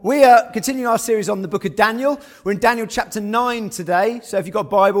We are continuing our series on the book of Daniel. We're in Daniel chapter 9 today. So if you've got a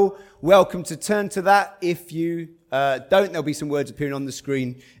Bible, welcome to turn to that. If you don't, there'll be some words appearing on the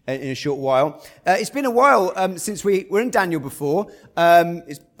screen in a short while. It's been a while since we were in Daniel before.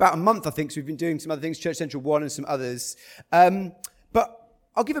 It's about a month, I think, so we've been doing some other things, Church Central 1 and some others. But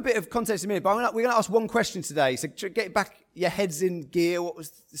I'll give a bit of context in a minute, but we're going to ask one question today. So get back your heads in gear. What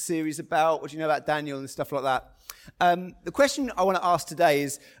was the series about? What do you know about Daniel and stuff like that? The question I want to ask today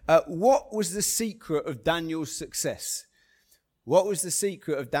is, what was the secret of Daniel's success? What was the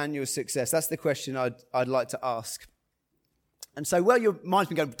secret of Daniel's success? That's the question I'd like to ask. And so, well, your mind's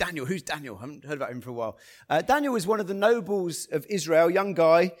been going, Daniel, who's Daniel? I haven't heard about him for a while. Daniel was one of the nobles of Israel, a young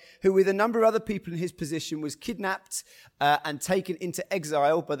guy who, with a number of other people in his position, was kidnapped and taken into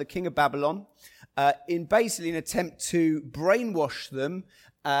exile by the king of Babylon in basically an attempt to brainwash them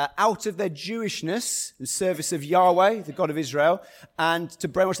out of their Jewishness in service of Yahweh, the God of Israel, and to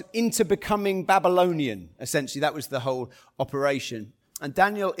brainwash them into becoming Babylonian. Essentially, that was the whole operation. And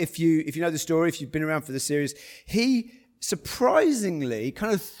Daniel, if you know the story, if you've been around for the series, he surprisingly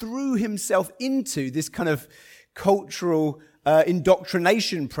kind of threw himself into this kind of cultural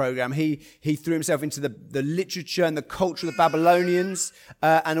indoctrination program. He threw himself into the literature and the culture of the Babylonians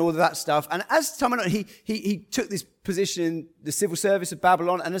and all of that stuff. And as time went on, he took this position in the civil service of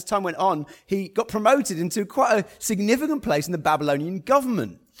Babylon. And as time went on, he got promoted into quite a significant place in the Babylonian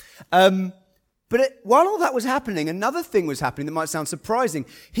government. But while all that was happening, another thing was happening that might sound surprising.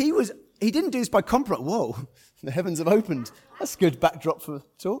 He didn't do this by compromise. Whoa, the heavens have opened. That's a good backdrop for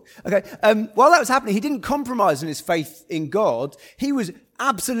talk. Okay, while that was happening, he didn't compromise on his faith in God. He was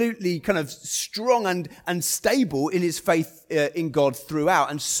absolutely kind of strong and stable in his faith in God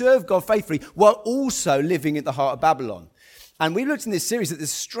throughout and served God faithfully while also living at the heart of Babylon. And we looked in this series at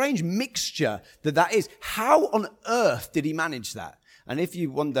this strange mixture that is. How on earth did he manage that? And if you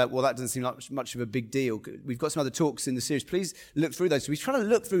wonder, well, that doesn't seem like much of a big deal, we've got some other talks in the series. Please look through those. So we're trying to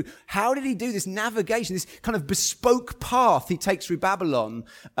look through how did he do this navigation, this kind of bespoke path he takes through Babylon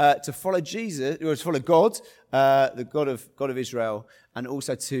to follow Jesus, or to follow God, the God of Israel, and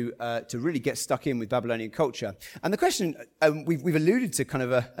also to really get stuck in with Babylonian culture. And the question, we've alluded to kind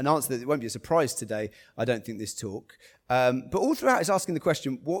of an answer that won't be a surprise today, I don't think, this talk. But all throughout is asking the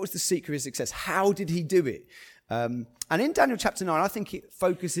question, what was the secret of his success? How did he do it? And in Daniel chapter 9, I think it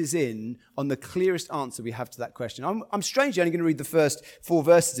focuses in on the clearest answer we have to that question. I'm strangely only going to read the first 4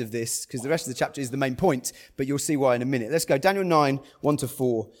 verses of this because the rest of the chapter is the main point, but you'll see why in a minute. Let's go. Daniel 9,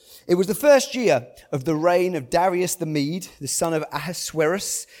 1-4. It was the first year of the reign of Darius the Mede, the son of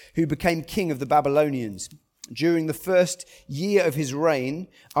Ahasuerus, who became king of the Babylonians. During the first year of his reign,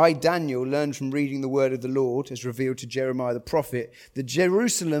 I, Daniel, learned from reading the word of the Lord, as revealed to Jeremiah the prophet, that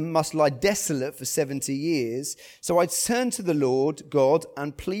Jerusalem must lie desolate for 70 years. So I turned to the Lord God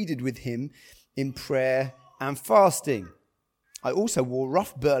and pleaded with him in prayer and fasting. I also wore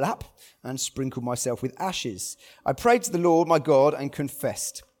rough burlap and sprinkled myself with ashes. I prayed to the Lord my God and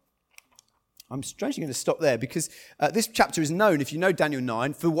confessed. I'm strangely going to stop there because this chapter is known, if you know Daniel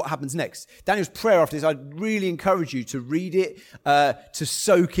 9, for what happens next. Daniel's prayer after this, I'd really encourage you to read it, to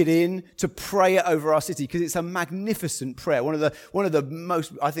soak it in, to pray it over our city, because it's a magnificent prayer. One of the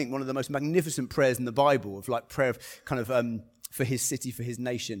most magnificent prayers in the Bible, of like prayer of kind of for his city, for his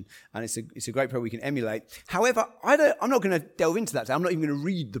nation, and it's a great prayer we can emulate. However, I'm not going to delve into that today. I'm not even going to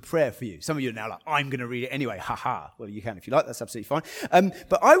read the prayer for you. Some of you are now like, I'm going to read it anyway. Ha. Well, you can if you like. That's absolutely fine.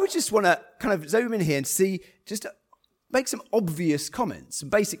 But I would just want to kind of zoom in here and make some obvious comments, some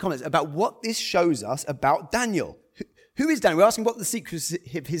basic comments about what this shows us about Daniel. Who is Daniel? We're asking what the secret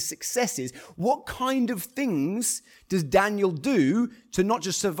of his success is. What kind of things does Daniel do to not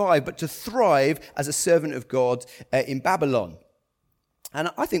just survive, but to thrive as a servant of God in Babylon?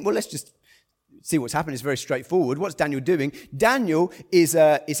 And I think, well, let's just see what's happened. It's very straightforward. What's Daniel doing? Daniel is,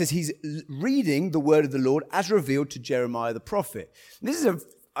 it says he's reading the word of the Lord as revealed to Jeremiah the prophet.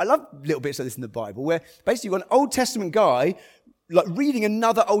 I love little bits like this in the Bible, where basically you've got an Old Testament guy like reading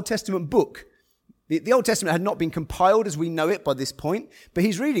another Old Testament book. The Old Testament had not been compiled as we know it by this point, but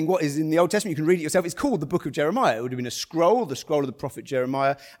he's reading what is in the Old Testament. You can read it yourself. It's called the Book of Jeremiah. It would have been the scroll of the prophet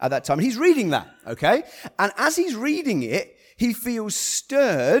Jeremiah at that time. And he's reading that, okay? And as he's reading it, he feels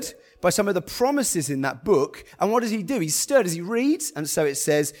stirred by some of the promises in that book. And what does he do? He's stirred as he reads. And so it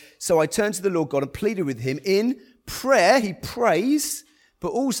says, so I turned to the Lord God and pleaded with him in prayer. He prays, but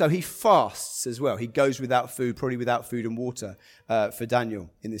also he fasts as well. He goes without food, probably without food and water for Daniel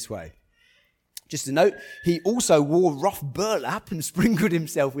in this way. Just a note, he also wore rough burlap and sprinkled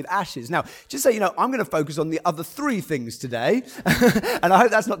himself with ashes. Now, just so you know, I'm going to focus on the other three things today, and I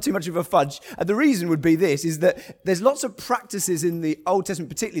hope that's not too much of a fudge. And the reason would be this, is that there's lots of practices in the Old Testament,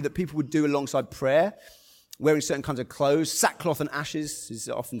 particularly that people would do alongside prayer, wearing certain kinds of clothes. Sackcloth and ashes is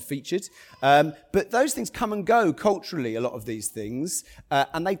often featured. But those things come and go culturally, a lot of these things,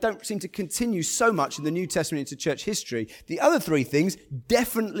 and they don't seem to continue so much in the New Testament into church history. The other three things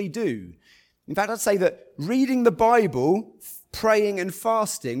definitely do. In fact, I'd say that reading the Bible, praying and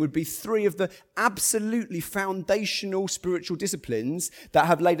fasting would be three of the absolutely foundational spiritual disciplines that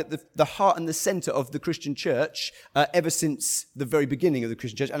have laid at the heart and the center of the Christian church ever since the very beginning of the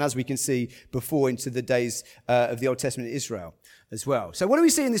Christian church, and as we can see before into the days of the Old Testament in Israel as well. So what do we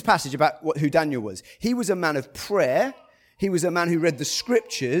see in this passage about who Daniel was? He was a man of prayer, he was a man who read the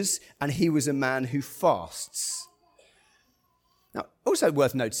scriptures, and he was a man who fasts. Now, also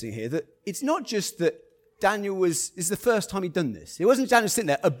worth noticing here that it's not just that this is the first time he'd done this. It wasn't Daniel sitting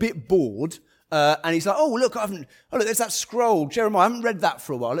there a bit bored, and he's like, look, there's that scroll, Jeremiah, I haven't read that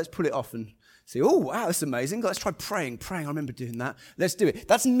for a while, let's pull it off and see, oh, wow, that's amazing, let's try praying, I remember doing that, let's do it.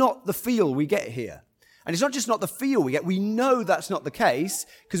 That's not the feel we get here. And it's not just not the feel we get, we know that's not the case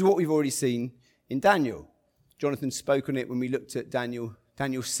because of what we've already seen in Daniel. Jonathan spoke on it when we looked at Daniel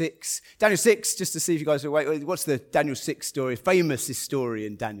 6. Daniel 6, just to see if you guys are awake, what's the Daniel 6 story? Famous story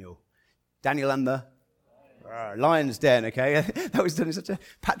in Daniel. Daniel and the lion's den, okay? That was done in such a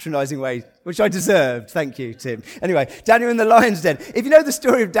patronizing way, which I deserved. Thank you, Tim. Anyway, Daniel and the lion's den. If you know the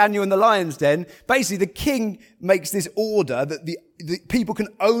story of Daniel and the lion's den, basically the king makes this order that the people can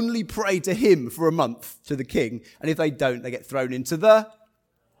only pray to him for a month, to the king. And if they don't, they get thrown into the...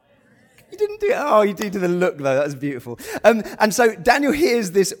 You didn't do it. Oh, you did the look, though. That was beautiful. And so Daniel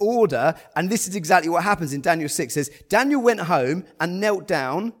hears this order, and this is exactly what happens in Daniel 6. It says, Daniel went home and knelt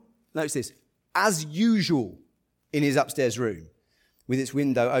down, notice this, as usual in his upstairs room, with its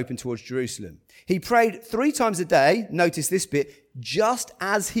window open towards Jerusalem. He prayed 3 times a day, notice this bit, just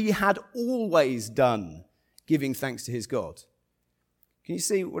as he had always done, giving thanks to his God. Can you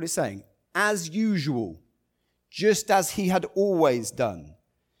see what it's saying? As usual, just as he had always done.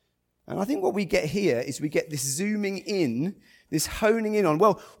 And I think what we get here is we get this zooming in, this honing in on,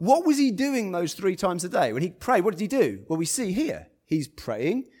 well, what was he doing those 3 times a day? When he prayed, what did he do? Well, we see here, he's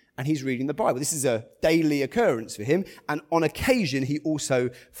praying and he's reading the Bible. This is a daily occurrence for him. And on occasion, he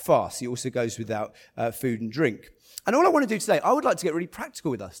also fasts. He also goes without food and drink. And all I want to do today, I would like to get really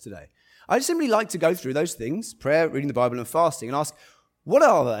practical with us today. I'd simply like to go through those things, prayer, reading the Bible and fasting, and ask, what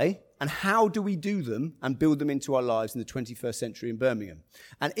are they? And how do we do them and build them into our lives in the 21st century in Birmingham?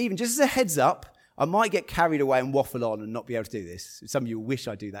 And even just as a heads up, I might get carried away and waffle on and not be able to do this. Some of you will wish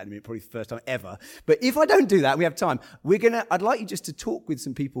I do that in a minute, probably the first time ever. But if I don't do that, we have time. I'd like you just to talk with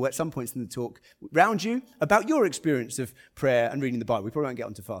some people at some points in the talk around you about your experience of prayer and reading the Bible. We probably won't get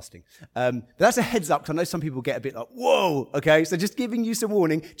onto fasting. But that's a heads up, because I know some people get a bit like, whoa, okay? So just giving you some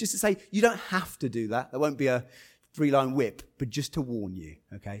warning, just to say, you don't have to do that. There won't be a 3-line whip, but just to warn you,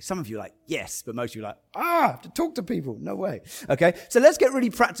 okay? Some of you are like, yes, but most of you are like, I have to talk to people. No way, okay? So let's get really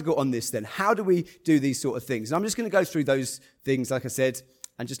practical on this then. How do we do these sort of things? And I'm just going to go through those things, like I said,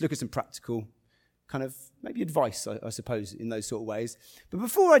 and just look at some practical kind of maybe advice, I suppose, in those sort of ways. But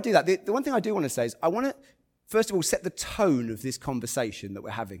before I do that, the one thing I do want to say is I want to, first of all, set the tone of this conversation that we're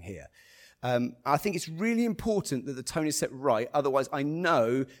having here. I think it's really important that the tone is set right. Otherwise, I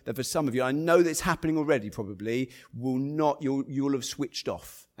know that for some of you, I know that it's happening already probably, you'll have switched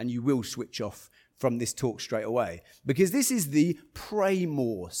off, and you will switch off from this talk straight away. Because this is the Pray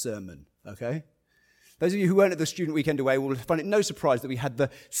More sermon, okay? Those of you who weren't at the student weekend away will find it no surprise that we had the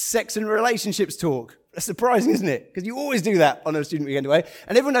sex and relationships talk. That's surprising, isn't it? Because you always do that on a student weekend away.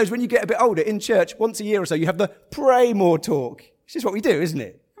 And everyone knows when you get a bit older in church, once a year or so, you have the Pray More talk. It's just what we do, isn't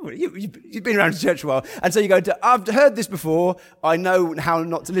it? You've been around church a while. And so you go, I've heard this before. I know how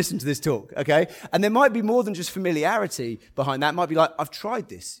not to listen to this talk, okay? And there might be more than just familiarity behind that. It might be like, I've tried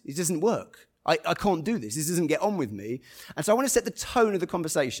this. It doesn't work. I can't do this. This doesn't get on with me. And so I want to set the tone of the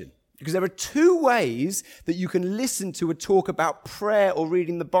conversation. Because there are 2 ways that you can listen to a talk about prayer or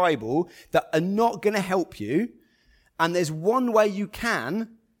reading the Bible that are not going to help you. And there's one way you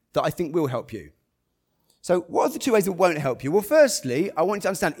can that I think will help you. So what are the 2 ways that won't help you? Well, firstly, I want you to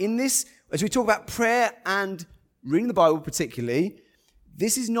understand in this, as we talk about prayer and reading the Bible particularly,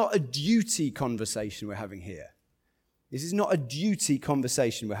 this is not a duty conversation we're having here. This is not a duty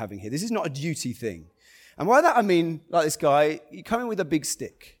conversation we're having here. This is not a duty thing. And by that I mean, like this guy, you come in with a big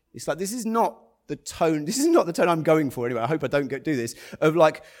stick. It's like, this is not the tone I'm going for anyway. I hope I don't do this, of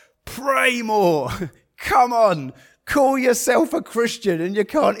like, pray more. Come on, call yourself a Christian and you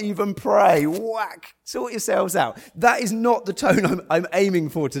can't even pray. Whack. Sort yourselves out. That is not the tone I'm aiming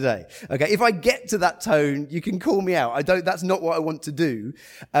for today. Okay, if I get to that tone, you can call me out. That's not what I want to do.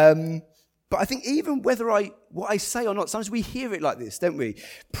 But I think even what I say or not, sometimes we hear it like this, don't we?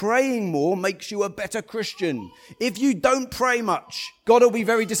 Praying more makes you a better Christian. If you don't pray much, God will be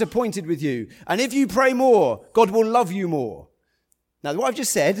very disappointed with you. And if you pray more, God will love you more. Now, what I've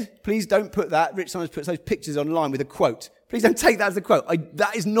just said, please don't put that. Rich sometimes puts those pictures online with a quote. Please don't take that as a quote.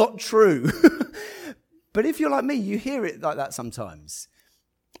 That is not true. But if you're like me, you hear it like that sometimes.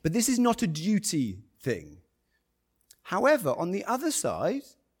 But this is not a duty thing. However, on the other side,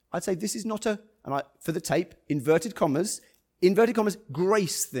 I'd say this is not for the tape, inverted commas,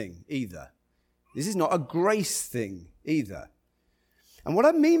 grace thing either. This is not a grace thing either. And what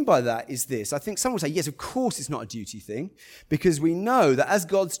I mean by that is this. I think someone will say, yes, of course it's not a duty thing, because we know that as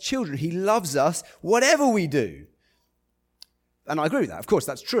God's children, he loves us whatever we do. And I agree with that. Of course,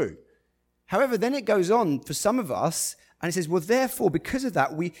 that's true. However, then it goes on for some of us, and it says, well, therefore, because of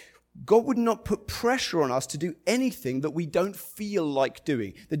that, God would not put pressure on us to do anything that we don't feel like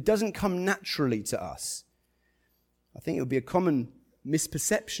doing, that doesn't come naturally to us. I think it would be a common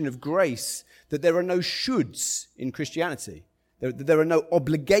misperception of grace that there are no shoulds in Christianity. There are no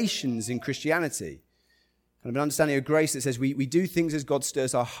obligations in Christianity. Kind of an understanding of grace that says we do things as God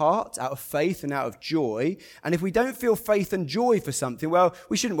stirs our heart, out of faith and out of joy. And if we don't feel faith and joy for something, well,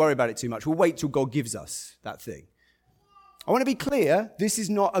 we shouldn't worry about it too much. We'll wait till God gives us that thing. I want to be clear, this is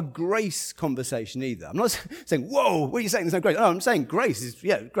not a grace conversation either. I'm not saying, whoa, what are you saying? There's no grace. No, I'm saying grace is,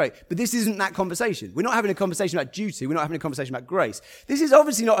 great. But this isn't that conversation. We're not having a conversation about duty. We're not having a conversation about grace. This is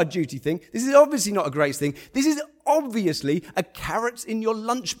obviously not a duty thing. This is obviously not a grace thing. This is obviously a carrots in your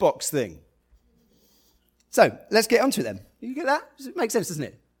lunchbox thing. So, let's get onto it then. You get that? Does it make sense, doesn't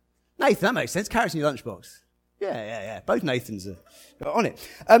it? Nathan, that makes sense. Carrots in your lunchbox. Yeah. Both Nathans are on it.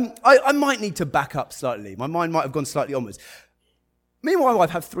 I might need to back up slightly. My mind might have gone slightly onwards. Me and my wife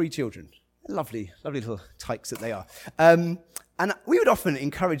have 3 children. Lovely little tykes that they are. And we would often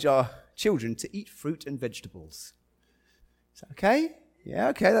encourage our children to eat fruit and vegetables. Is that okay? Yeah,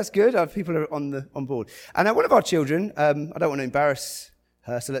 okay, that's good. People are on board. And one of our children, I don't want to embarrass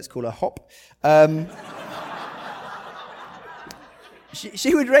her, so let's call her Hop.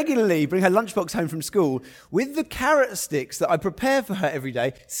 She would regularly bring her lunchbox home from school with the carrot sticks that I prepare for her every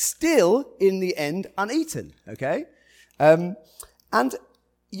day, still, in the end, uneaten, okay? And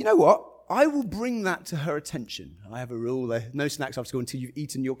you know what? I will bring that to her attention. I have a rule, no snacks after school until you've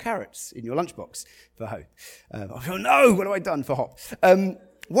eaten your carrots in your lunchbox for home. I go, no, what have I done for Hop?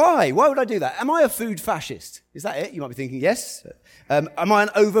 Why? Why would I do that? Am I a food fascist? Is that it? You might be thinking, yes. Am I an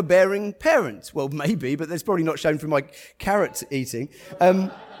overbearing parent? Well, maybe, but that's probably not shown from my carrot eating. No,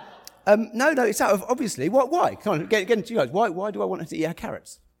 it's out of, obviously. Why? Come on, get into you guys. Why do I want her to eat her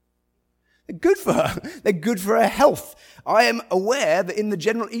carrots? They're good for her. They're good for her health. I am aware that in the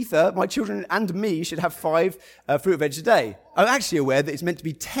general ether, my children and me should have 5 fruit and veg a day. I'm actually aware that it's meant to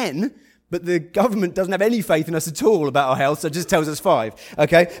be 10, but the government doesn't have any faith in us at all about our health, so it just tells us 5,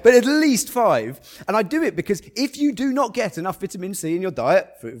 okay? But at least 5. And I do it because if you do not get enough vitamin C in your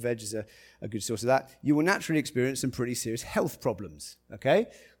diet, fruit and veg is a good source of that, you will naturally experience some pretty serious health problems, okay?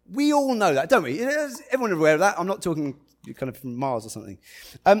 We all know that, don't we? Is everyone aware of that? I'm not talking kind of from Mars or something.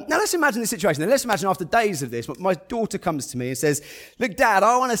 Now let's imagine this situation. Let's imagine after days of this, my daughter comes to me and says, look, Dad,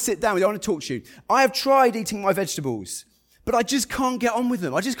 I want to sit down with you. I want to talk to you. I have tried eating my vegetables, but I just can't get on with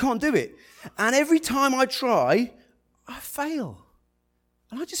them. I just can't do it. And every time I try, I fail.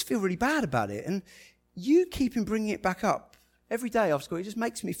 And I just feel really bad about it. And you keep bringing it back up every day after school. It just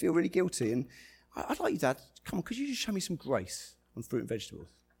makes me feel really guilty. And I'd like you, Dad, come on, could you just show me some grace on fruit and vegetables?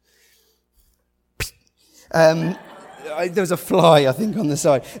 There was a fly, I think, on the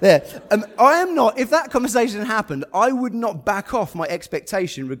side. There. I am not, if that conversation happened, I would not back off my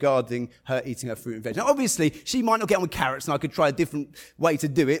expectation regarding her eating her fruit and veg. Now, obviously, she might not get on with carrots and I could try a different way to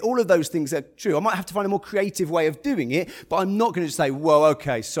do it. All of those things are true. I might have to find a more creative way of doing it, but I'm not going to just say, well,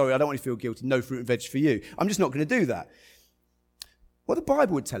 okay, sorry, I don't want you to feel guilty. No fruit and veg for you. I'm just not going to do that. What the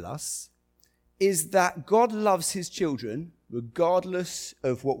Bible would tell us is that God loves his children regardless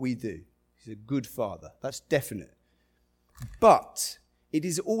of what we do. He's a good father. That's definite. But it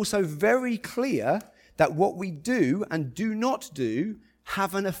is also very clear that what we do and do not do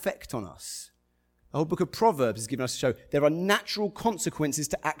have an effect on us. The whole book of Proverbs is giving us to show there are natural consequences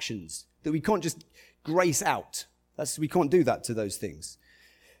to actions that we can't just grace out. We can't do that to those things.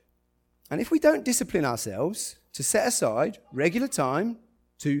 And if we don't discipline ourselves to set aside regular time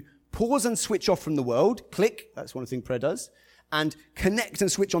to pause and switch off from the world, click, that's one of the things prayer does, and connect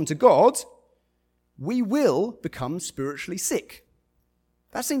and switch on to God, we will become spiritually sick.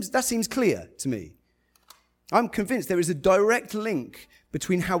 That seems clear to me. I'm convinced there is a direct link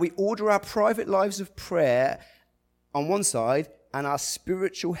between how we order our private lives of prayer on one side and our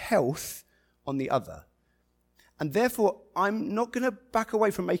spiritual health on the other. And therefore, I'm not going to back away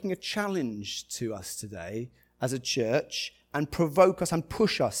from making a challenge to us today as a church and provoke us and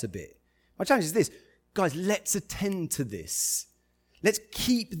push us a bit. My challenge is this. Guys, let's attend to this. Let's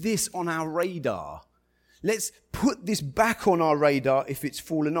keep this on our radar. Let's put this back on our radar if it's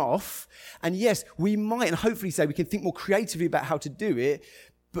fallen off. And yes, we might and hopefully say we can think more creatively about how to do it.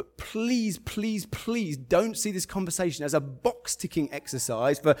 But please, please, please don't see this conversation as a box-ticking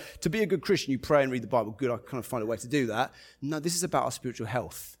exercise. For to be a good Christian, you pray and read the Bible. Good, I kind of find a way to do that. No, this is about our spiritual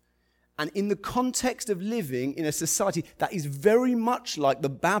health. And in the context of living in a society that is very much like the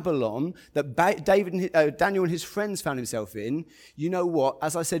Babylon that Daniel and his friends found himself in, you know what?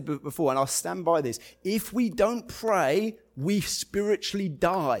 As I said before, and I'll stand by this, if we don't pray, we spiritually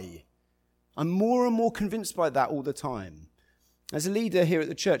die. I'm more and more convinced by that all the time. As a leader here at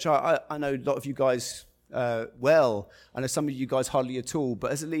the church, I know a lot of you guys well. I know some of you guys hardly at all.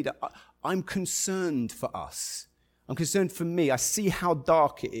 But as a leader, I'm concerned for us. I'm concerned for me. I see how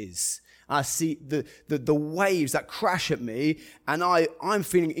dark it is. I see the waves that crash at me, and I'm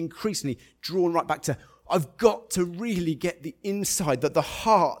feeling increasingly drawn right back to, I've got to really get the inside, that the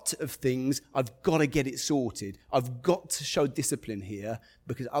heart of things, I've got to get it sorted. I've got to show discipline here,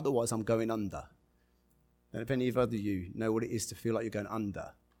 because otherwise I'm going under. And if any of other you know what it is to feel like you're going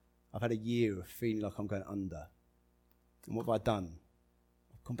under, I've had a year of feeling like I'm going under. And what have I done?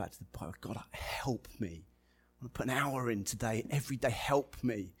 I've gone back to the Bible. God, help me. I'm going to put an hour in today, every day, help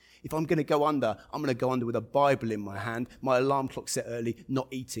me. If I'm going to go under, I'm going to go under with a Bible in my hand, my alarm clock set early, not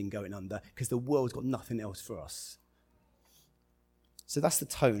eating, going under, because the world's got nothing else for us. So that's the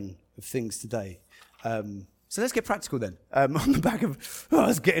tone of things today. So let's get practical then. On the back of,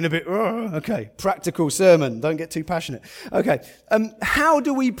 it's getting a bit, okay, practical sermon. Don't get too passionate. Okay, how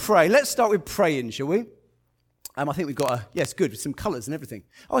do we pray? Let's start with praying, shall we? I think we've got yes, good, with some colours and everything.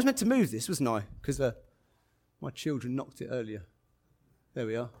 I was meant to move this, wasn't I? Because my children knocked it earlier. There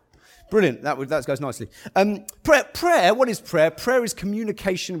we are. Brilliant. That goes nicely. Prayer. What is prayer? Prayer is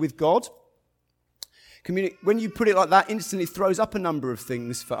communication with God. When you put it like that, instantly throws up a number of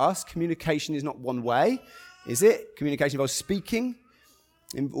things for us. Communication is not one way, is it? Communication involves speaking.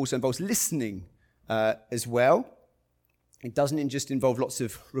 It also involves listening as well. It doesn't just involve lots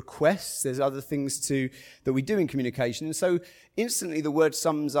of requests. There's other things that we do in communication. And so instantly the word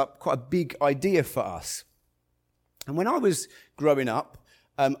sums up quite a big idea for us. And when I was growing up,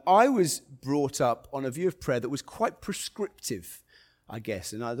 I was brought up on a view of prayer that was quite prescriptive, I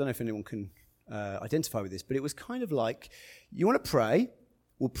guess. And I don't know if anyone can identify with this, but it was kind of like, you want to pray,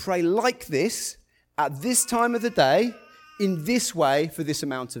 we'll pray like this, at this time of the day, in this way, for this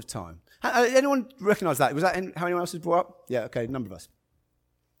amount of time. Anyone recognise that? Was that how anyone else was brought up? Yeah, okay, a number of us.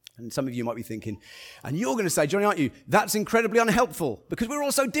 And some of you might be thinking, and you're going to say, Johnny, aren't you? That's incredibly unhelpful, because we're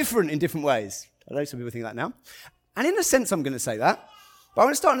all so different in different ways. I know some people think that now. And in a sense, I'm going to say that. But I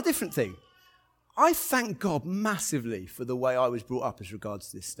want to start on a different thing. I thank God massively for the way I was brought up as regards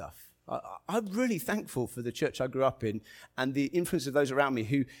to this stuff. I'm really thankful for the church I grew up in and the influence of those around me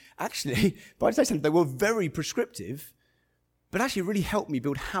who actually, by the time they were very prescriptive, but actually really helped me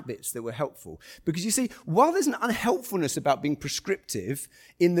build habits that were helpful. Because you see, while there's an unhelpfulness about being prescriptive,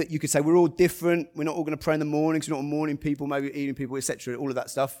 in that you could say we're all different, we're not all going to pray in the mornings, we're not all morning people, maybe evening people, etc., all of that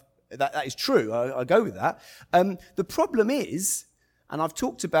stuff, that is true, I go with that. The problem is, and I've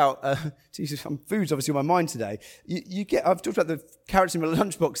talked about, food's obviously on my mind today. I've talked about the carrots in my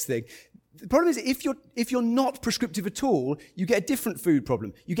lunchbox thing. The problem is, if you're not prescriptive at all, you get a different food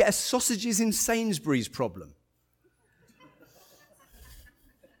problem. You get a sausages in Sainsbury's problem.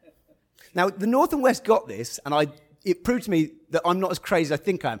 Now, the North and West got this, and it proved to me that I'm not as crazy as I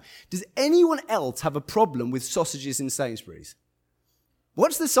think I am. Does anyone else have a problem with sausages in Sainsbury's?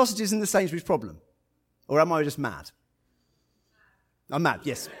 What's the sausages in the Sainsbury's problem? Or am I just mad? I'm mad,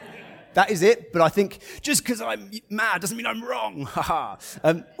 yes. That is it, but I think just because I'm mad doesn't mean I'm wrong.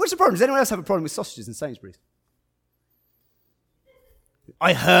 What's the problem? Does anyone else have a problem with sausages in Sainsbury's?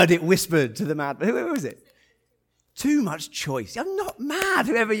 I heard it whispered to the mad. Who was it? Too much choice. I'm not mad,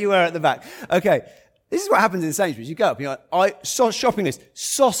 whoever you were at the back. Okay, this is what happens in Sainsbury's. You go up, you're like, shopping list,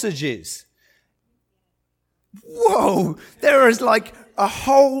 sausages. Whoa, there is like a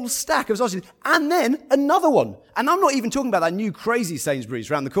whole stack of sausages, and then another one. And I'm not even talking about that new crazy Sainsbury's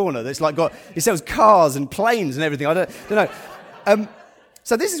around the corner that's like it sells cars and planes and everything. I don't know.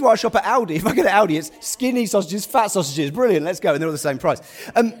 So this is why I shop at Aldi. If I go to Aldi, it's skinny sausages, fat sausages. Brilliant, let's go. And they're all the same price.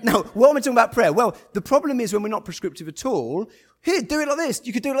 Now, what am I talking about prayer? Well, the problem is when we're not prescriptive at all, here, do it like this.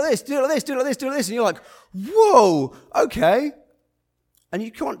 You could do it like this, do it like this, do it like this, do it like this. And you're like, whoa, okay. And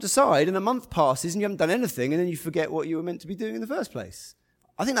you can't decide, and a month passes and you haven't done anything, and then you forget what you were meant to be doing in the first place.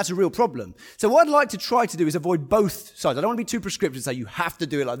 I think that's a real problem. So what I'd like to try to do is avoid both sides. I don't want to be too prescriptive and say you have to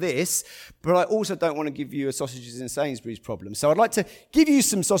do it like this, but I also don't want to give you a sausages and Sainsbury's problem. So I'd like to give you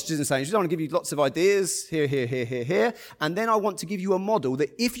some sausages and Sainsbury's. I want to give you lots of ideas, here, and then I want to give you a model that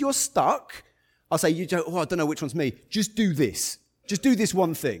if you're stuck, I'll say, I don't know which one's me. Just do this. Just do this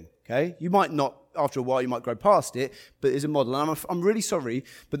one thing, okay? You might not, after a while, you might grow past it, but there's a model. And I'm really sorry,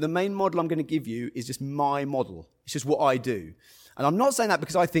 but the main model I'm going to give you is just my model. It's just what I do. And I'm not saying that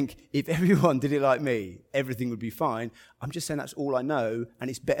because I think if everyone did it like me, everything would be fine. I'm just saying that's all I know, and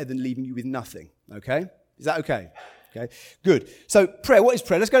it's better than leaving you with nothing, okay? Is that okay? Okay, good. So prayer, what is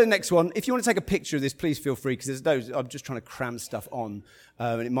prayer? Let's go to the next one. If you want to take a picture of this, please feel free, because there's those, I'm just trying to cram stuff on,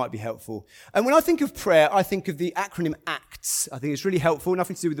 and it might be helpful. And when I think of prayer, I think of the acronym ACTS. I think it's really helpful,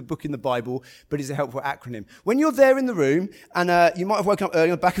 nothing to do with the book in the Bible, but it's a helpful acronym. When you're there in the room, and you might have woken up early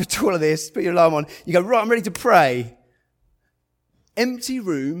on the back of all of this, put your alarm on, you go, right, I'm ready to pray. Empty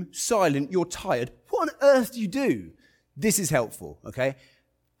room, silent, you're tired. What on earth do you do? This is helpful, okay?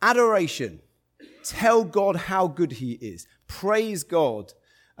 Adoration. Tell God how good he is. Praise God.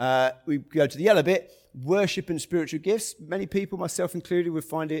 We go to the yellow bit. Worship and spiritual gifts. Many people, myself included, would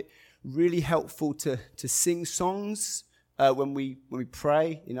find it really helpful to sing songs when we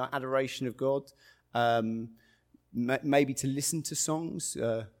pray in our adoration of God. Maybe to listen to songs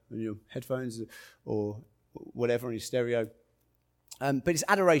on your headphones or whatever on your stereo. But it's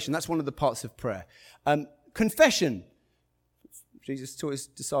adoration. That's one of the parts of prayer. Confession. Jesus taught his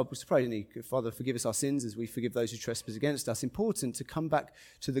disciples to pray, didn't he? Father, forgive us our sins as we forgive those who trespass against us. Important to come back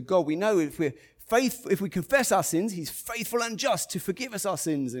to the God. We know if we confess our sins, he's faithful and just to forgive us our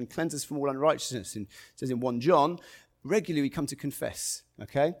sins and cleanse us from all unrighteousness. And it says in 1 John, regularly we come to confess.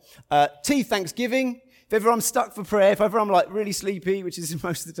 Okay? Thanksgiving. If ever I'm stuck for prayer, if ever I'm like really sleepy, which is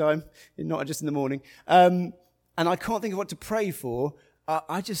most of the time, not just in the morning, and I can't think of what to pray for,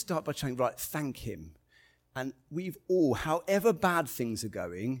 I just start by saying, right, thank him. And we've all, however bad things are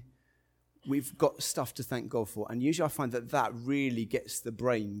going, we've got stuff to thank God for. And usually I find that really gets the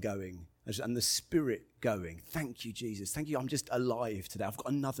brain going and the spirit going. Thank you, Jesus. Thank you, I'm just alive today. I've got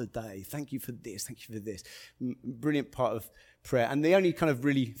another day. Thank you for this. Thank you for this. Brilliant part of prayer. And the only kind of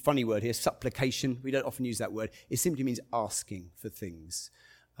really funny word here, supplication. We don't often use that word. It simply means asking for things.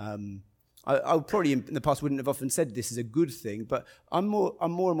 I probably in the past wouldn't have often said this is a good thing, but I'm more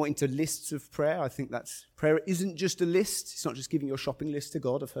and more into lists of prayer. I think prayer isn't just a list. It's not just giving your shopping list to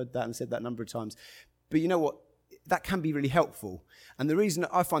God. I've heard that and said that a number of times. But you know what? That can be really helpful. And the reason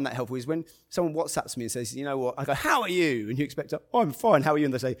I find that helpful is when someone WhatsApps me and says, you know what? I go, how are you? And you expect, oh, I'm fine. How are you?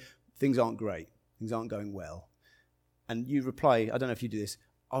 And they say, things aren't great. Things aren't going well. And you reply, I don't know if you do this,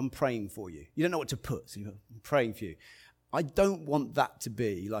 I'm praying for you. You don't know what to put, so you go, I'm praying for you. I don't want that to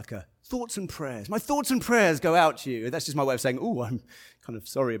be like a thoughts and prayers. My thoughts and prayers go out to you. That's just my way of saying, oh, I'm kind of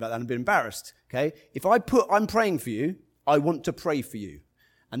sorry about that. I'm a bit embarrassed, okay? If I put I'm praying for you, I want to pray for you.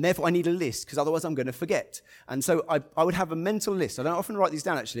 And therefore I need a list, because otherwise I'm going to forget. And so I would have a mental list. I don't often write these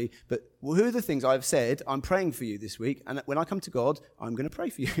down, actually, but who are the things I've said I'm praying for you this week, and when I come to God, I'm going to pray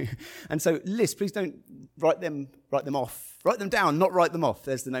for you. And so lists, please don't write them off. Write them down, not write them off.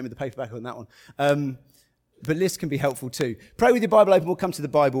 There's the name of the paperback on that one. But lists can be helpful too. Pray with your Bible open. We'll come to the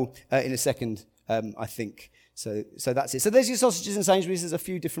Bible in a second, I think. So that's it. So there's your sausages and Sainsbury's. There's a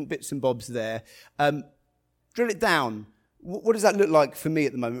few different bits and bobs there. Drill it down. What does that look like for me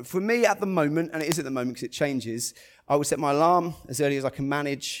at the moment? For me at the moment, and it is at the moment because it changes, I would set my alarm as early as I can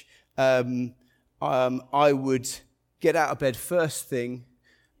manage. I would get out of bed first thing,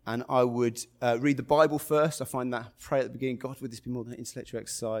 and I would read the Bible first. I find that pray at the beginning, God, would this be more than an intellectual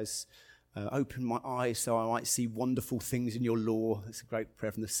exercise? Open my eyes so I might see wonderful things in your law. That's a great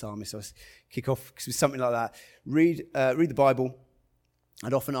prayer from the psalmist. So I kick off with something like that. Read the Bible,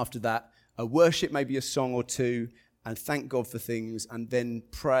 and often after that, worship maybe a song or two, and thank God for things, and then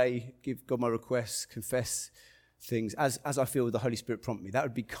pray, give God my requests, confess things as I feel the Holy Spirit prompt me. That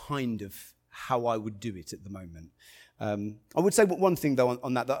would be kind of how I would do it at the moment. I would say one thing, though,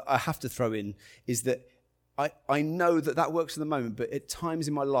 on that I have to throw in is that I know that works at the moment, but at times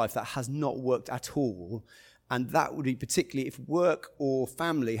in my life that has not worked at all. And that would be particularly if work or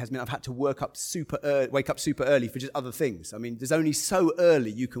family has meant I've had to wake up super early for just other things. I mean, there's only so early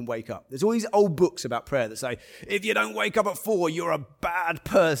you can wake up. There's all these old books about prayer that say, if you don't wake up at 4, you're a bad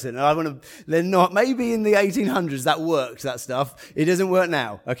person. And they're not. Maybe in the 1800s that worked, that stuff. It doesn't work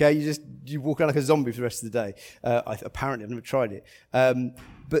now, okay? You walk around like a zombie for the rest of the day. Apparently, I've never tried it.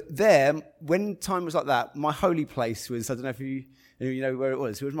 But there, when time was like that, my holy place was, I don't know if you know where it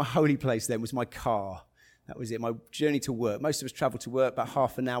was. It was my holy place then, was my car. That was it, my journey to work. Most of us travel to work about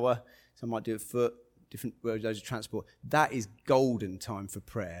half an hour. Some might do it foot, different modes of transport. That is golden time for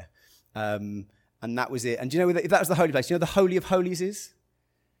prayer. And that was it. And do you know, if that was the holy place, you know the Holy of Holies is?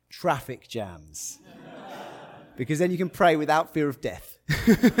 Traffic jams. Because then you can pray without fear of death,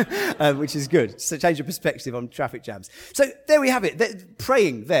 which is good. So change your perspective on traffic jams. So there we have it,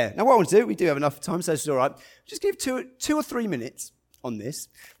 praying there. Now what I want to do, we do have enough time, so it's all right. Just give two or 3 minutes on this,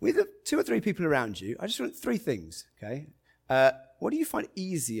 with 2 or 3 people around you. I just want 3 things, okay? What do you find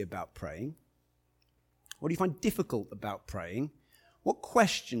easy about praying? What do you find difficult about praying? What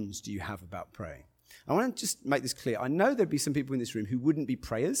questions do you have about praying? I want to just make this clear. I know there'd be some people in this room who wouldn't be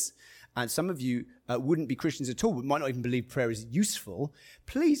prayers, and some of you wouldn't be Christians at all, but might not even believe prayer is useful.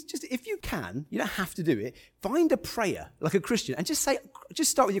 Please, just if you can, you don't have to do it, find a prayer, like a Christian, and just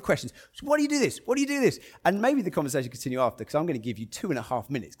start with your questions. So why do you do this? What do you do this? And maybe the conversation will continue after, because I'm going to give you 2.5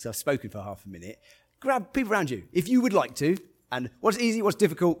 minutes, because I've spoken for half a minute. Grab people around you, if you would like to, and what's easy, what's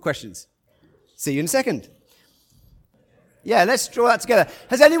difficult, questions. See you in a second. Yeah, let's draw that together.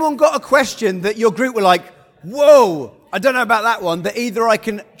 Has anyone got a question that your group were like, whoa, I don't know about that one, that either I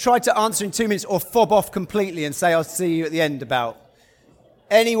can try to answer in 2 minutes or fob off completely and say I'll see you at the end about?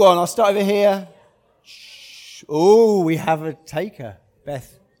 Anyone? I'll start over here. Oh, we have a taker.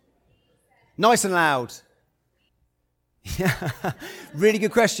 Beth. Nice and loud. Yeah, really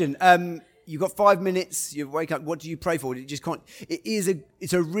good question. You've got 5 minutes. You wake up. What do you pray for? You just can't.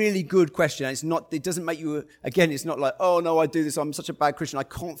 It's a really good question. It's not. It doesn't make you. Again, it's not like, oh no, I do this. I'm such a bad Christian. I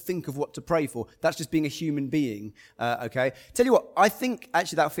can't think of what to pray for. That's just being a human being. Okay. Tell you what. I think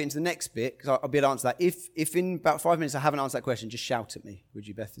actually that'll fit into the next bit, because I'll be able to answer that. If in about 5 minutes I haven't answered that question, just shout at me, would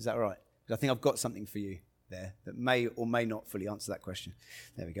you, Beth? Is that all right? Because I think I've got something for you there that may or may not fully answer that question.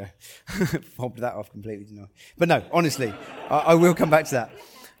 There we go. Fobbed that off completely, didn't I? But no, honestly, I will come back to that.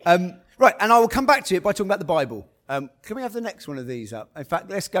 Right, and I will come back to it by talking about the Bible. Can we have the next one of these up? In fact,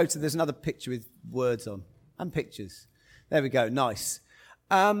 let's go to, there's another picture with words on, and pictures. There we go, nice.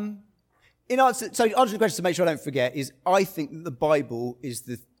 So answering the question to make sure I don't forget is, I think that the Bible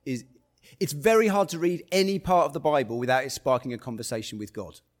it's very hard to read any part of the Bible without it sparking a conversation with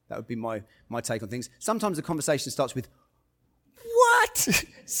God. That would be my take on things. Sometimes the conversation starts with, what?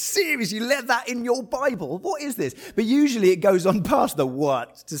 Seriously, let that in your Bible? What is this? But usually it goes on past the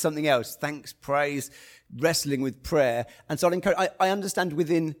what to something else. Thanks, praise, wrestling with prayer. And so I understand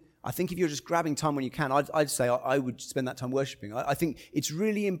within, I think if you're just grabbing time when you can, I'd say I would spend that time worshiping. I think it's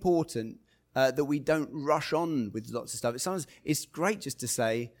really important that we don't rush on with lots of stuff. Sometimes it's great just to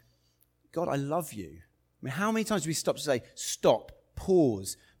say, God, I love you. I mean, how many times do we stop to say, stop,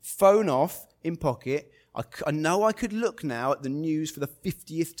 pause, phone off, in pocket, I know I could look now at the news for the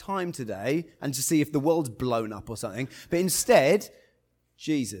 50th time today and to see if the world's blown up or something. But instead,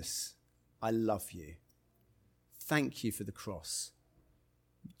 Jesus, I love you. Thank you for the cross.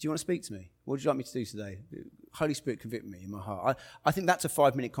 Do you want to speak to me? What would you like me to do today? Holy Spirit, convict me in my heart. I think that's a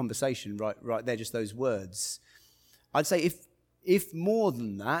 5-minute conversation right there, just those words. I'd say if more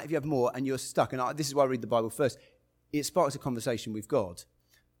than that, if you have more and you're stuck, and this is why I read the Bible first, it sparks a conversation with God.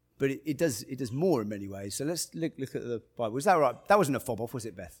 But it does more in many ways. So let's look at the Bible. Was that right? That wasn't a fob off, was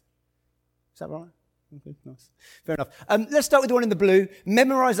it, Beth? Is that right? Okay, nice. Fair enough. Let's start with the one in the blue.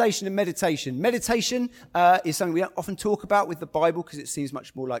 Memorization and meditation. Meditation is something we don't often talk about with the Bible because it seems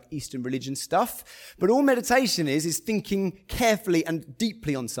much more like Eastern religion stuff. But all meditation is thinking carefully and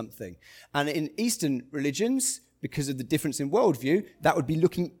deeply on something. And in Eastern religions, because of the difference in worldview, that would be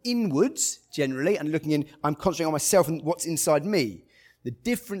looking inwards generally and looking in, I'm concentrating on myself and what's inside me. The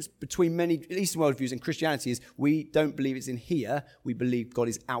difference between many Eastern worldviews and Christianity is we don't believe it's in here. We believe God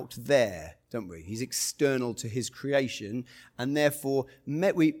is out there, don't we? He's external to his creation. And therefore,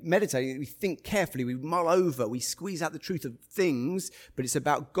 we meditate, we think carefully, we mull over, we squeeze out the truth of things, but it's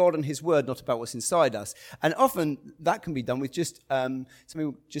about God and his word, not about what's inside us. And often that can be done with just, somebody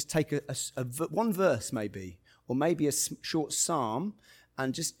will just take one verse maybe, or maybe a short psalm,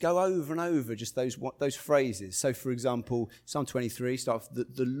 and just go over and over just those phrases. So, for example, Psalm 23 starts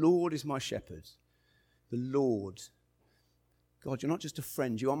with, the Lord is my shepherd. The Lord. God, you're not just a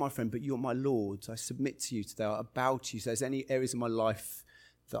friend. You are my friend, but you're my Lord. I submit to you today. I bow to you. So there's any areas of my life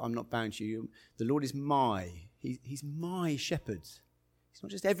that I'm not bound to you. The Lord is He's my shepherd. He's not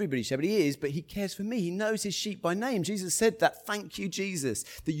just everybody's shepherd. He is, but he cares for me. He knows his sheep by name. Jesus said that. Thank you, Jesus,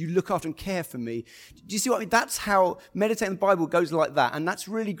 that you look after and care for me. Do you see what I mean? That's how meditating the Bible goes like that. And that's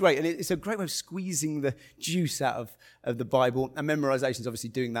really great. And it's a great way of squeezing the juice out of the Bible. And memorization is obviously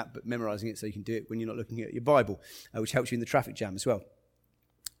doing that, but memorizing it so you can do it when you're not looking at your Bible, which helps you in the traffic jam as well.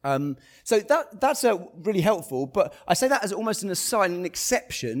 So that's really helpful, but I say that as almost an aside, an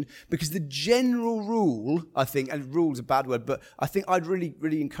exception, because the general rule, I think, and rule's a bad word, but I think I'd really,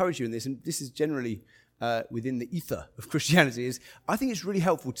 really encourage you in this, and this is generally within the ether of Christianity, is I think it's really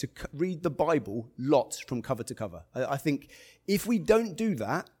helpful to read the Bible lots from cover to cover. I think if we don't do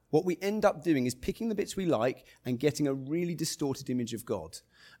that, what we end up doing is picking the bits we like and getting a really distorted image of God.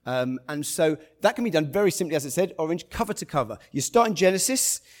 And so that can be done very simply, as I said, orange, cover to cover. You start in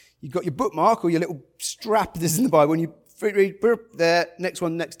Genesis, you've got your bookmark or your little strap that's in the Bible, and you read there, next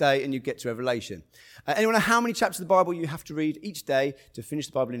one, next day, and you get to Revelation. Anyone know how many chapters of the Bible you have to read each day to finish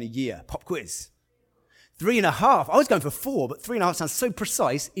the Bible in a year? Pop quiz. 3.5. I was going for 4, but 3.5 sounds so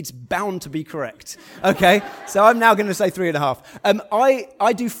precise, it's bound to be correct. Okay, so I'm now going to say 3.5.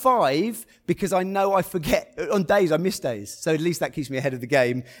 I do 5 because I know I forget. On days, I miss days. So at least that keeps me ahead of the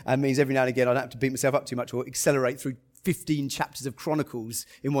game and means every now and again I don't have to beat myself up too much or accelerate through 15 chapters of Chronicles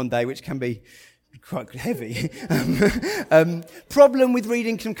in one day, which can be quite heavy. Problem with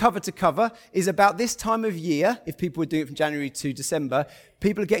reading from cover to cover is about this time of year, if people are doing it from January to December,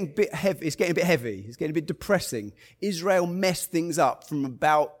 people are getting a bit heavy. It's getting a bit heavy. It's getting a bit depressing. Israel messed things up from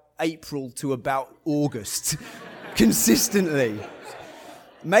about April to about August, consistently.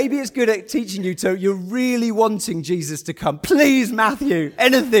 Maybe it's good at teaching you you're really wanting Jesus to come. Please, Matthew,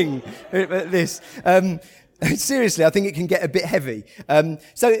 anything at this. Seriously, I think it can get a bit heavy.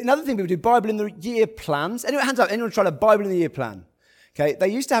 So another thing people do, Bible in the year plans. Anyone, hands up, anyone tried a Bible in the year plan? Okay, they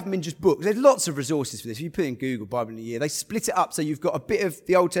used to have them in just books. There's lots of resources for this. If you put in Google Bible in the year, they split it up so you've got a bit of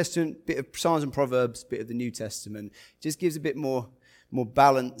the Old Testament, bit of Psalms and Proverbs, bit of the New Testament. It just gives a bit more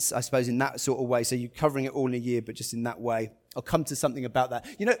balance, I suppose, in that sort of way. So you're covering it all in a year, but just in that way. I'll come to something about that.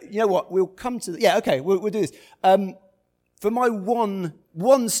 You know what? We'll come to... we'll do this. For my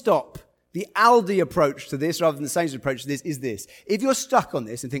one stop... The Aldi approach to this, rather than the Sainsbury's approach to this, is this. If you're stuck on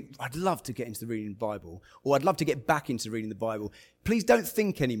this and think, I'd love to get into the reading of the Bible, or I'd love to get back into reading the Bible, please don't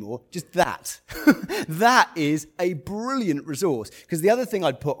think anymore, just that. That is a brilliant resource. Because the other thing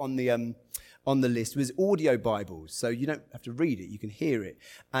I'd put on the list was audio Bibles. So you don't have to read it, you can hear it.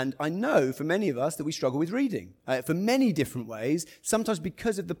 And I know for many of us that we struggle with reading for many different ways, sometimes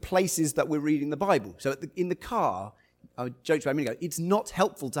because of the places that we're reading the Bible. So in the car, I joked about a minute ago, it's not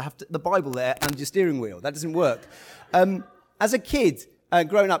helpful to have the Bible there and your steering wheel. That doesn't work. As a kid,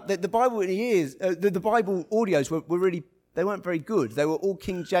 growing up, the Bible in the years, the Bible audios were really, they weren't very good. They were all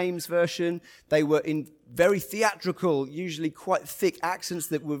King James version. They were in very theatrical, usually quite thick accents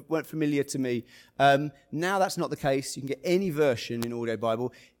that weren't familiar to me. Now that's not the case. You can get any version in audio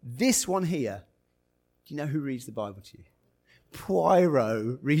Bible. This one here, do you know who reads the Bible to you?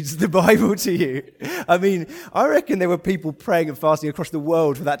 Poirot reads the Bible to you. I mean, I reckon there were people praying and fasting across the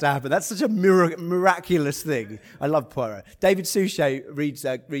world for that to happen. That's such a miraculous thing. I love Poirot. David Suchet reads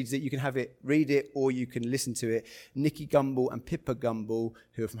it. You can read it, or you can listen to it. Nicky Gumbel and Pippa Gumbel,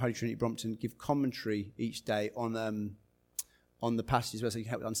 who are from Holy Trinity Brompton, give commentary each day on the passage as well, so you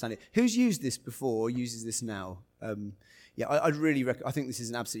can help understand it. Who's used this before or uses this now? I'd really recommend. I think this is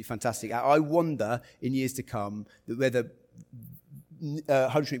an absolutely fantastic. I wonder in years to come whether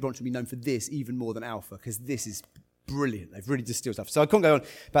Holy Trinity Brompton will be known for this even more than Alpha, because this is brilliant. They've really distilled stuff. So I can't go on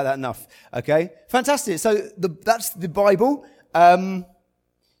about that enough. Okay, fantastic. So that's the Bible. You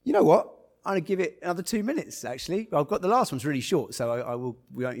know what? I'm going to give it another 2 minutes, actually. I've got the last one's really short, so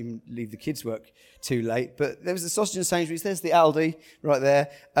we won't even leave the kids' work too late. But there was the sausage and Sainsbury's. There's the Aldi right there.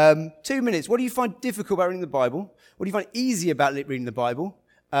 2 minutes. What do you find difficult about reading the Bible? What do you find easy about reading the Bible?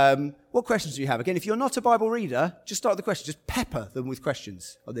 What questions do you have? Again, if you're not a Bible reader, just start with the questions. Just pepper them with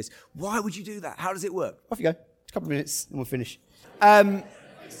questions on this. Why would you do that? How does it work? Off you go. A couple of minutes and we'll finish.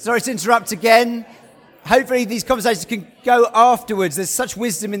 Sorry to interrupt again. Hopefully these conversations can go afterwards. There's such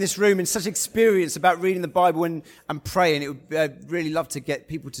wisdom in this room and such experience about reading the Bible and praying. I'd really love to get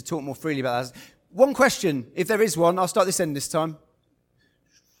people to talk more freely about that. One question, if there is one. I'll start this end this time.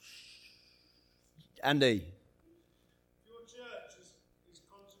 Andy. Your church is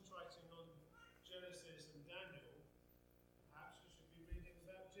concentrating on Genesis and Daniel. Perhaps you should be reading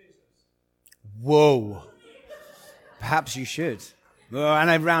about Jesus. Whoa. Perhaps you should. Oh, and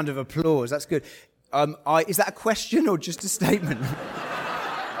a round of applause. That's good. Is that a question or just a statement? Do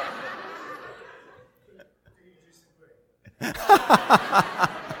you disagree?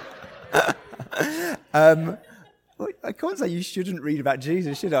 Well, I can't say you shouldn't read about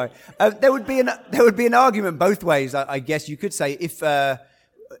Jesus, should I? There would be an argument both ways. I guess you could say if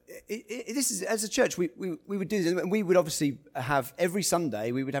this is as a church we would do this, and we would obviously have every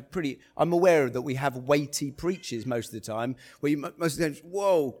Sunday we would have I'm aware that we have weighty preachers most of the time where most of the time,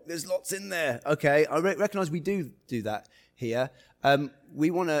 whoa, there's lots in there. Okay, I recognise we do that here.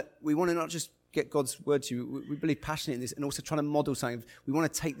 We want to not just get God's word to you. We believe passionately in this, and also trying to model something. We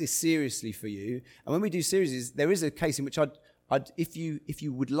want to take this seriously for you. And when we do series, there is a case in which if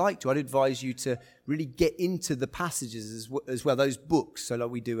you would like to, I'd advise you to really get into the passages as well. Those books. So like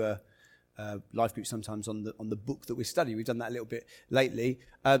we do a life group sometimes on the book that we're studying. We've done that a little bit lately.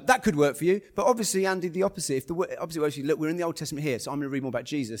 That could work for you. But obviously, Andy, the opposite. If the opposite works for you, look, we're in the Old Testament here, so I'm going to read more about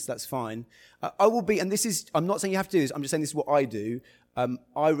Jesus. That's fine. I will be, and this is, I'm not saying you have to do this. I'm just saying this is what I do.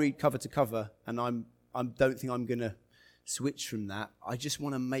 I read cover to cover, and I don't think I'm going to switch from that. I just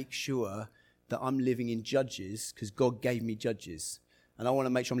want to make sure that I'm living in Judges because God gave me Judges. And I want to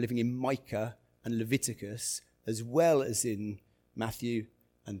make sure I'm living in Micah and Leviticus as well as in Matthew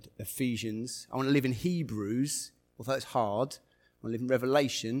and Ephesians. I want to live in Hebrews, although it's hard. I want to live in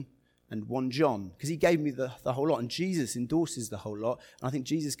Revelation and 1 John because he gave me the whole lot. And Jesus endorses the whole lot. And I think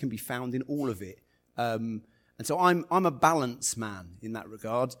Jesus can be found in all of it. And so I'm a balance man in that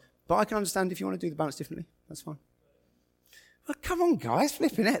regard. But I can understand if you want to do the balance differently. That's fine. Well, come on, guys,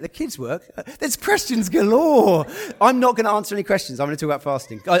 flipping it. The kids' work. There's questions galore. I'm not going to answer any questions. I'm going to talk about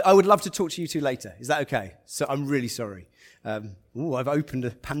fasting. I would love to talk to you two later. Is that okay? So I'm really sorry. I've opened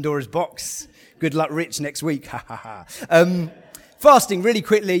a Pandora's box. Good luck, Rich, next week. Ha, ha, ha. Fasting, really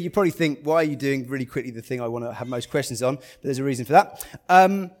quickly. You probably think, why are you doing really quickly the thing I want to have most questions on? But there's a reason for that.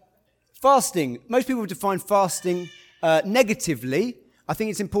 Fasting. Most people define fasting negatively. I think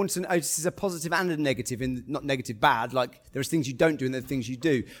it's important to know this is a positive and a negative, and not negative bad, like there's things you don't do and there are things you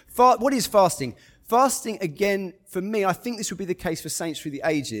do. What is fasting? Fasting, again, for me, I think this would be the case for saints through the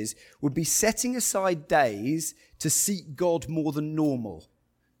ages, would be setting aside days to seek God more than normal.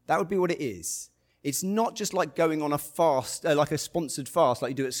 That would be what it is. It's not just like going on a fast, like a sponsored fast like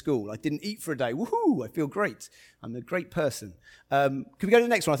you do at school. I didn't eat for a day. Woohoo, I feel great. I'm a great person. Can we go to the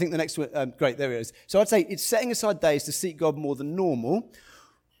next one? I think the next one, great, there it is. So I'd say it's setting aside days to seek God more than normal.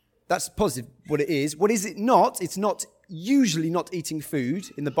 That's positive, what it is. What is it not? It's not usually not eating food.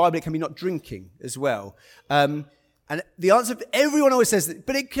 In the Bible, it can be not drinking as well. And the answer, everyone always says that,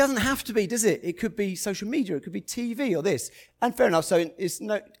 but it doesn't have to be, does it? It could be social media, it could be TV or this. And fair enough, so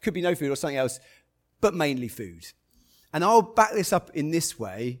it could be no food or something else, but mainly food. And I'll back this up in this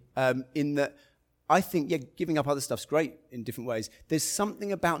way, in that I think, giving up other stuff's great in different ways. There's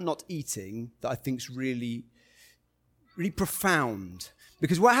something about not eating that I think's really, really profound.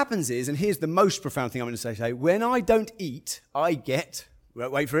 Because what happens is, and here's the most profound thing I'm going to say, when I don't eat, I get,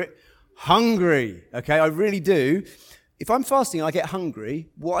 wait for it, hungry. Okay, I really do. If I'm fasting and I get hungry,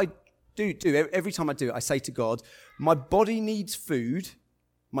 what I do every time I do it, I say to God, my body needs food,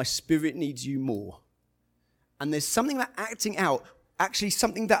 my spirit needs you more. And there's something about acting out, actually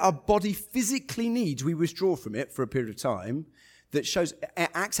something that our body physically needs, we withdraw from it for a period of time, that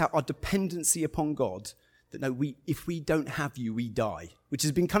acts out our dependency upon God, that no, if we don't have you, we die, which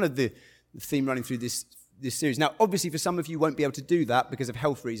has been kind of the theme running through this series. Now, obviously, for some of you, won't be able to do that because of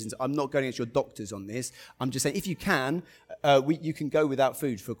health reasons. I'm not going against your doctors on this. I'm just saying, if you can, you can go without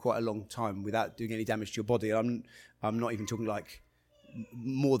food for quite a long time without doing any damage to your body. I'm not even talking like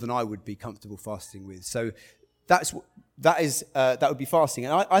more than I would be comfortable fasting with. So that would be fasting.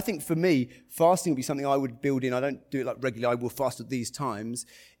 And I think for me, fasting would be something I would build in. I don't do it like regularly. I will fast at these times.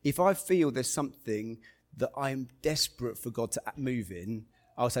 If I feel there's something that I'm desperate for God to move in,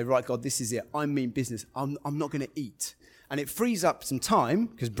 I'll say, right, God, this is it. I mean business. I'm not going to eat. And it frees up some time,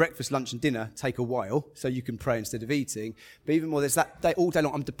 because breakfast, lunch, and dinner take a while, so you can pray instead of eating. But even more, there's that day, all day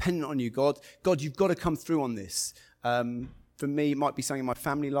long, I'm dependent on you, God. God, you've got to come through on this. For me, it might be something in my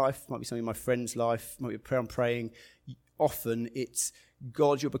family life, might be something in my friend's life, might be a prayer I'm praying. Often it's,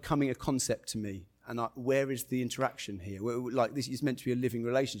 God, you're becoming a concept to me. And where is the interaction here? Like, this is meant to be a living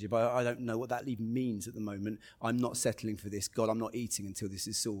relationship. I don't know what that even means at the moment. I'm not settling for this. God, I'm not eating until this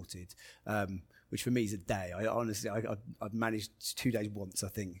is sorted, which for me is a day. I've managed 2 days once, I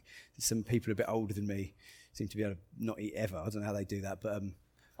think. Some people a bit older than me seem to be able to not eat ever. I don't know how they do that, but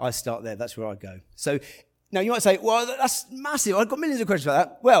I start there. That's where I go. So now you might say, well, that's massive. I've got millions of questions about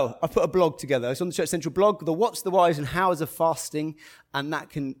that. Well, I've put a blog together. It's on the Church Central blog, the what's, the whys, and hows of fasting. And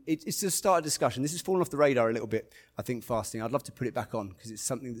it's to start a discussion. This has fallen off the radar a little bit, I think, fasting. I'd love to put it back on because it's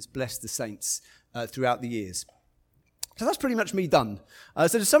something that's blessed the saints throughout the years. So that's pretty much me done.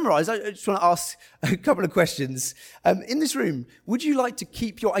 So to summarise, I just want to ask a couple of questions. In this room, would you like to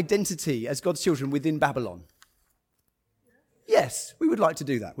keep your identity as God's children within Babylon? Yes, we would like to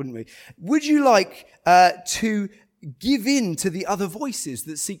do that, wouldn't we? Would you like to give in to the other voices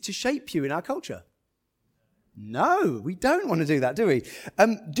that seek to shape you in our culture? No, we don't want to do that, do we?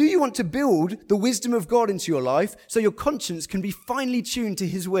 Do you want to build the wisdom of God into your life so your conscience can be finely tuned to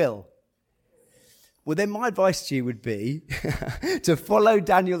his will? Well, then my advice to you would be to follow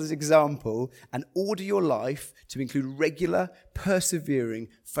Daniel's example and order your life to include regular, persevering,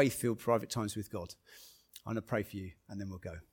 faith-filled private times with God. I'm going to pray for you, and then we'll go.